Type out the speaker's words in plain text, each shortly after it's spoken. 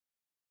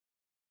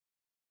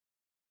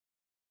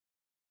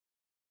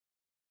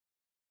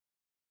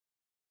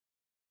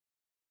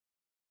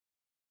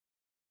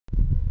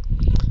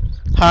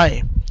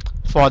Hi,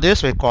 for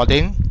this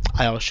recording,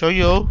 I'll show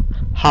you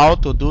how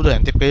to do the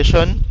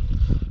integration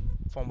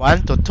from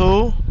 1 to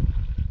 2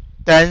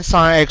 tan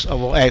sine x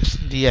over x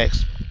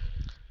dx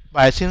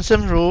by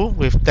Simpson rule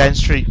with tan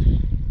strip.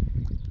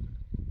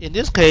 In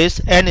this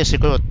case, n is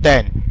equal to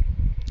 10,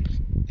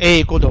 a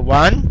equal to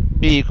 1,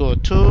 b equal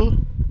to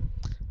 2,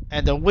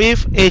 and the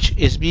width h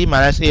is b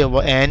minus a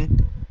over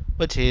n,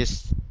 which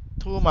is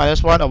 2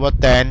 minus 1 over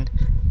 10,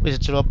 which is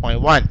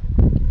 0.1.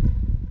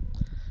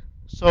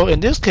 So in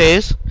this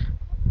case,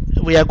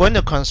 we are going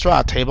to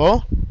construct a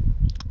table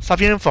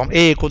starting from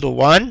a equal to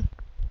 1,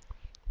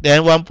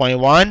 then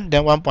 1.1,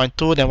 then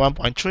 1.2, then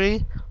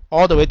 1.3,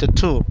 all the way to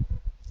 2.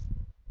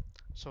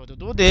 So to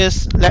do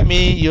this, let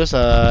me use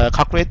a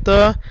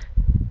calculator.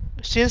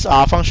 Since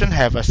our function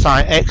have a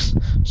sine x,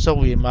 so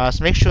we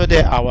must make sure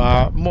that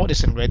our mode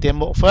is in radian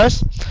mode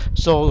first.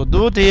 So to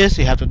do this,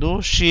 you have to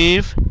do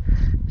shift,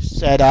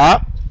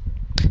 setup,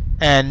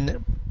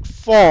 and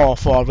 4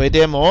 for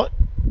radian mode.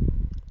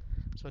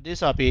 So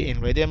this will be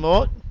in radian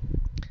mode.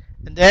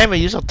 And then we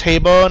use a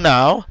table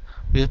now.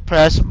 We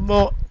press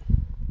mode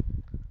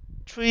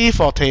 3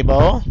 for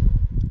table.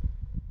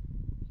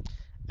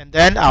 And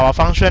then our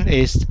function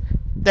is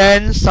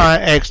tan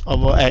sine x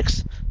over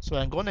x. So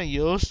I'm going to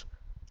use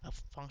a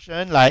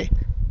function like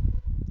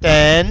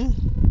tan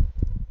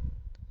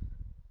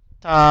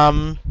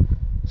times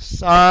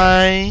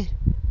sine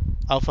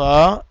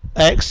alpha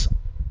x,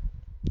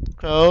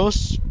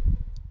 close,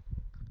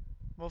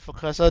 move the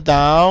cursor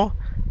down,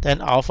 then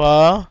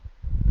alpha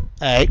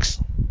x,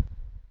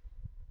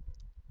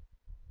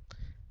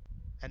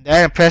 and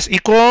then press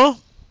equal.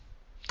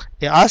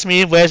 It asks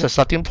me where's the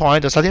starting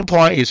point. The starting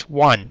point is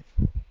 1.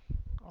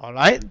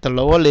 Alright, the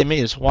lower limit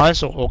is 1,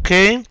 so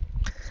okay.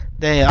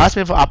 Then it asks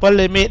me for upper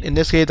limit. In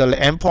this case, the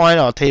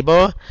endpoint or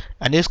table.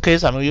 In this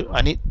case, I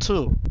need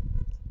 2.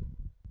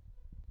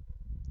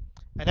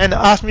 And then it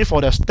asks me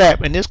for the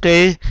step. In this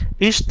case,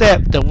 each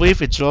step the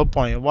width is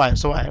 0.1.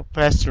 So I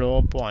press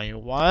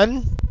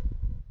 0.1.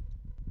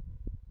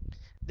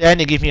 Then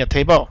it gives me a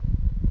table.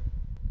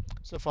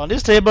 So from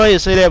this table, you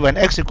see that when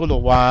x equal to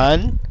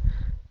 1,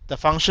 the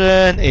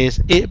function is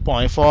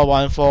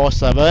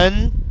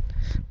 8.4147.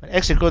 When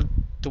x equal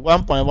to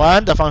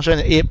 1.1, the function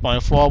is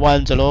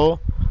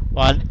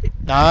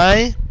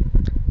 8.41019.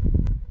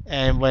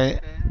 And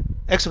when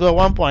x equal to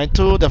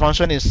 1.2, the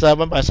function is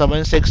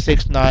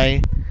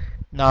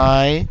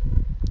 7.76699.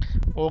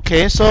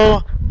 Okay,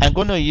 so I'm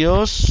going to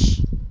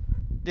use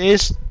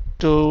this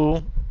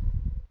to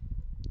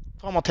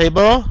form a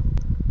table,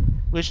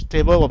 which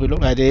table will be look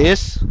like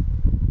this.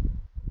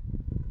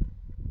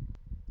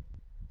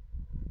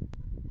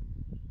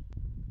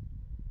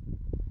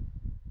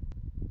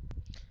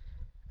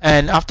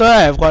 And after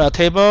I've got a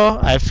table,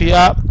 I fill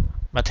up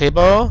my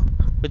table,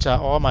 which are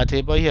all my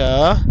table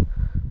here,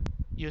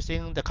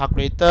 using the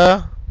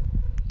calculator,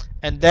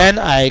 and then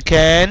I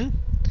can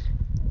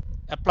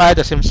apply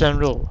the Simpson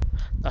rule.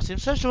 Now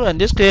Simpson rule in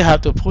this case I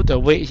have to put the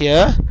weight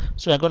here,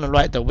 so I'm going to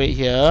write the weight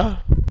here.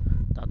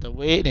 Now the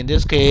weight in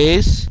this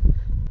case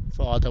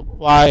for the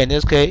y in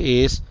this case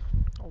is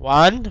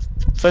 1.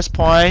 First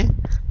point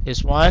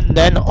is 1,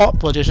 then the odd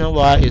position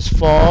y is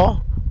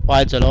 4,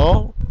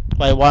 y0,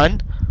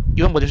 y1.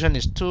 Even position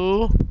is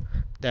 2,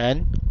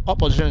 then odd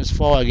position is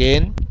 4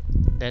 again,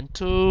 then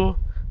 2,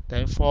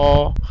 then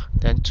 4,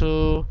 then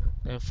 2,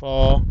 then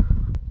 4,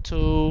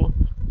 2,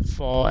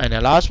 4, and the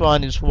last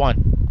one is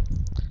 1.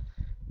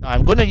 Now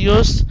I'm going to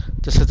use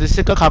the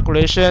statistical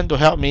calculation to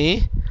help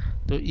me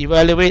to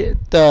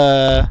evaluate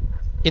the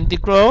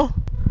integral.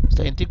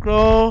 So the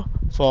integral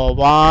for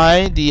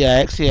y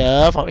dx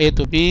here from a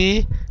to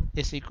b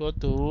is equal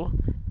to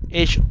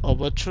h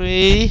over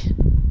 3.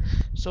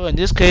 So in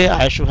this case,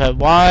 I should have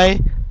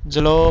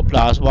y0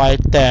 plus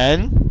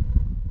y10.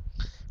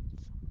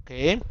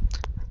 Okay,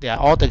 they are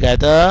all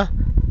together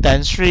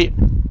tan strip,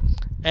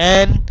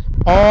 and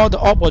all the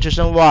odd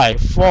position y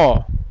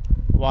 4,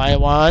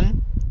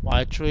 y1,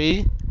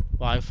 y3,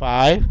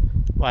 y5,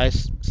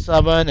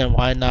 y7, and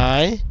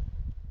y9,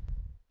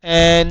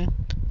 and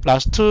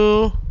plus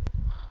 2,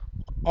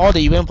 all the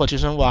even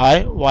position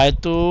y,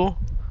 y2,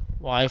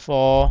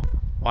 y4,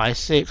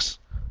 y6,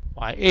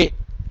 y8.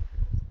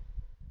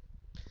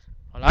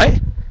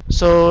 Alright,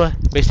 so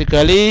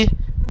basically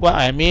what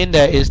I mean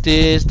that is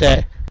this,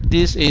 that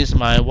this is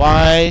my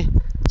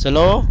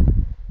y0,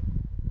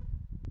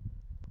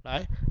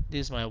 right?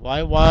 This is my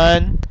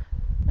y1,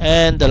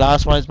 and the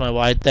last one is my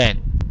y10.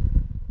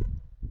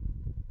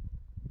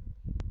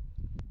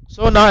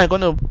 So now I'm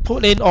going to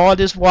put in all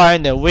this y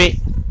and the weight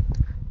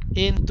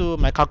into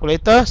my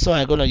calculator. So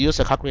I'm going to use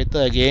the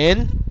calculator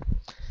again.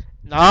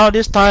 Now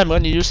this time I'm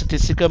going to use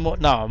statistical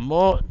mode now.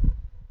 Mode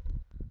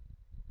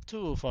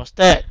 2 for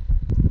stat.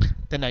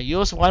 Then I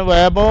use one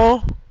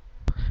variable.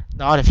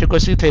 Now the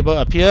frequency table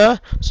appear.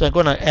 So I'm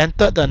going to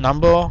enter the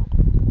number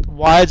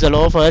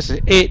y0 first is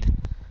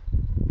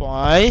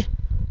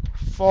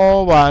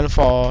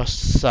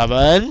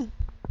 8.4147.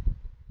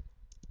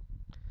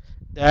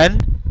 Then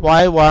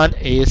y1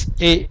 is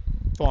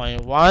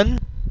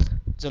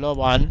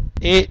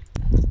 8.1018.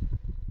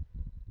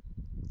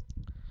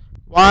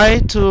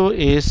 y2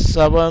 is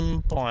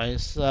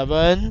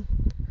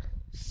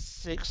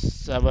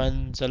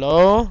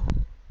 7.7670,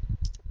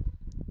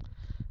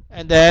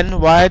 and then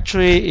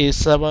y3 is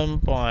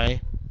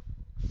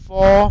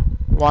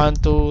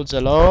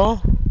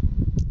 7.4120,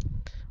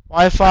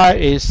 y5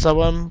 is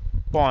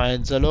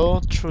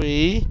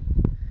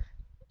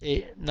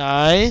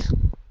 7.0389,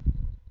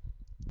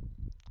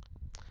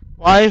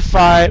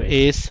 y5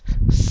 is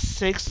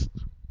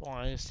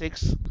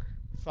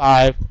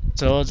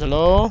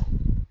 6.6500,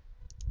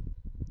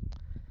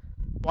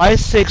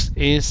 y6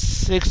 is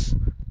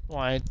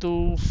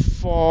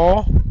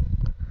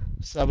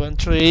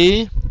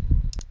 6.2473,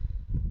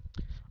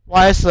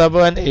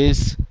 y7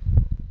 is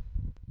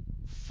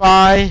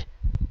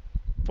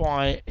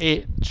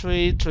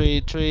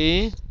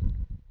 5.8333,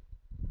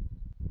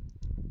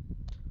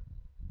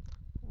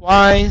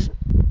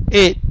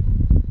 y8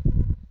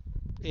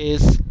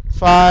 is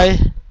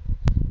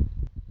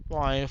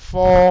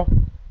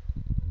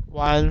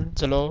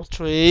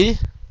 5.4103,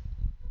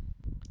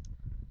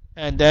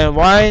 and then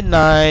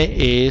y9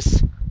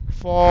 is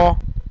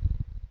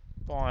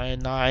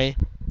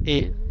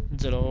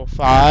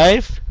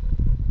 4.9805,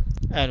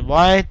 and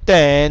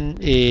y10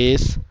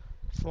 is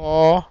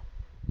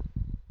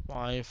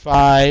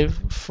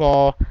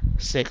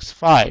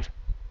 4.5465.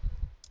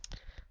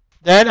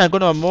 Then I'm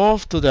going to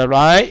move to the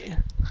right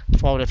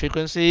for the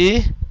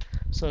frequency.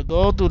 So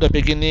go to the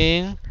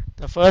beginning,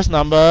 the first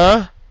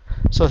number.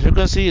 So the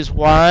frequency is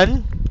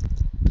 1.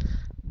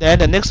 Then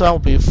the next one will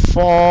be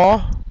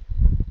 4,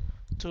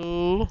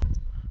 2,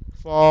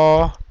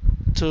 4,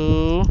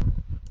 2,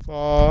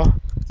 4,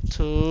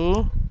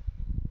 2,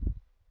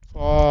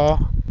 4,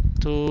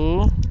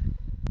 2,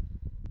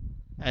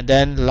 and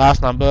then the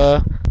last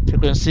number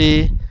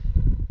frequency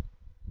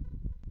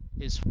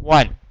is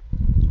 1.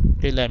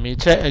 Okay, let me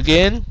check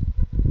again.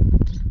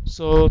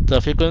 So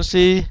the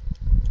frequency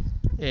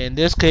in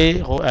this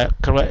case,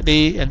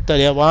 correctly enter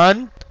there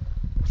 1,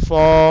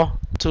 4,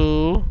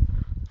 2,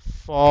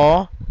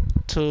 4,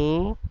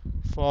 2,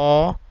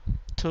 4,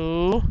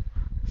 2,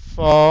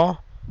 4,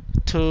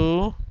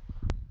 2,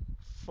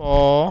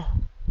 4.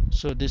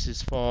 So this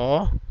is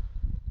 4,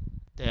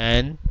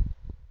 then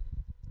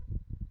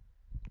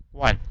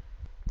 1.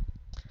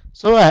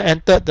 So I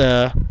entered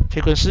the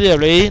frequency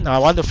array. Now I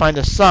want to find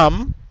the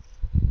sum.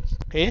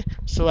 Okay,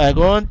 so I'm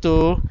going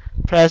to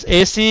press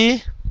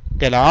AC,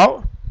 get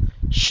out,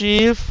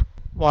 Shift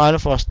 1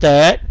 for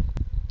stat,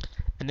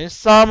 and then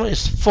sum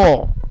is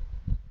 4.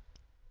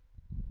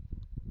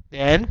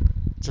 Then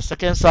the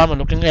second sum I'm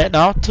looking at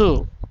now,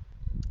 2,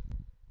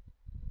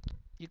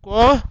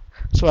 equal.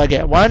 So I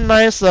get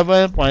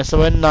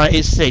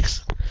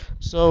 197.7986.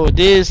 So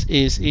this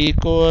is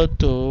equal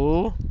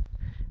to,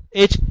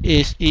 H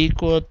is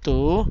equal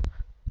to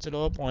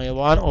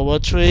 0.1 over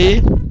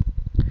 3,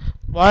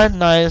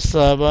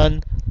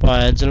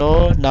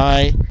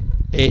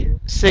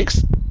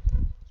 197.0986.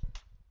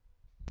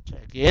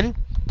 Check again.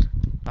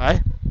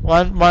 Right,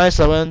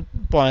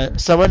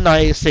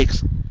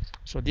 197.7986.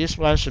 So this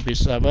one should be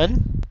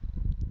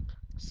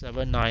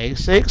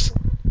 7.7986.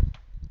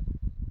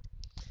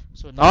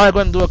 So now I'm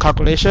going to do a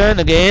calculation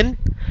again.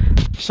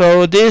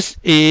 So this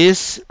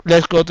is,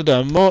 let's go to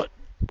the mode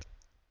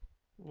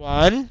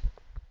 1.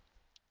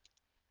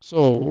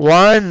 So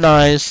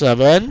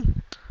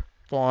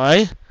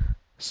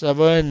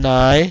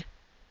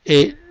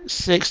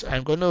 197.7986,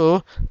 I'm going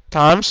to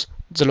times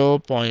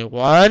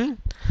 0.1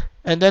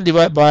 and then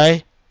divide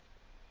by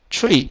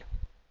 3,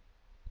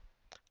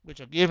 which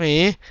will give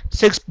me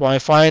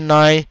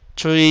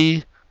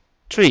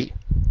 6.5933.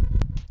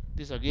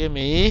 This will give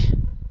me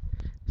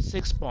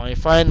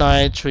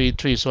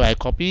 6.5933. So I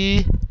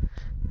copy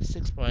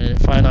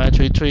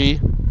 6.5933.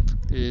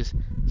 This is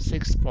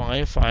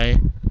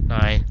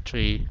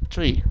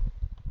 6.5933.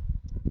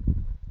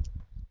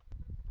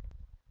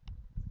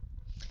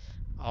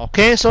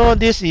 Okay, so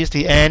this is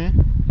the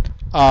end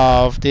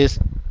of this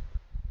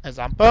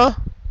example,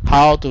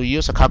 how to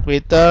use a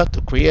calculator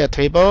to create a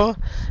table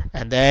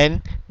and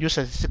then use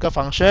a statistical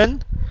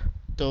function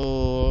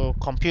to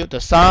compute the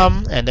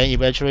sum and then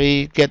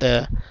eventually get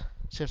the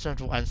Simpson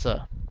rule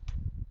answer.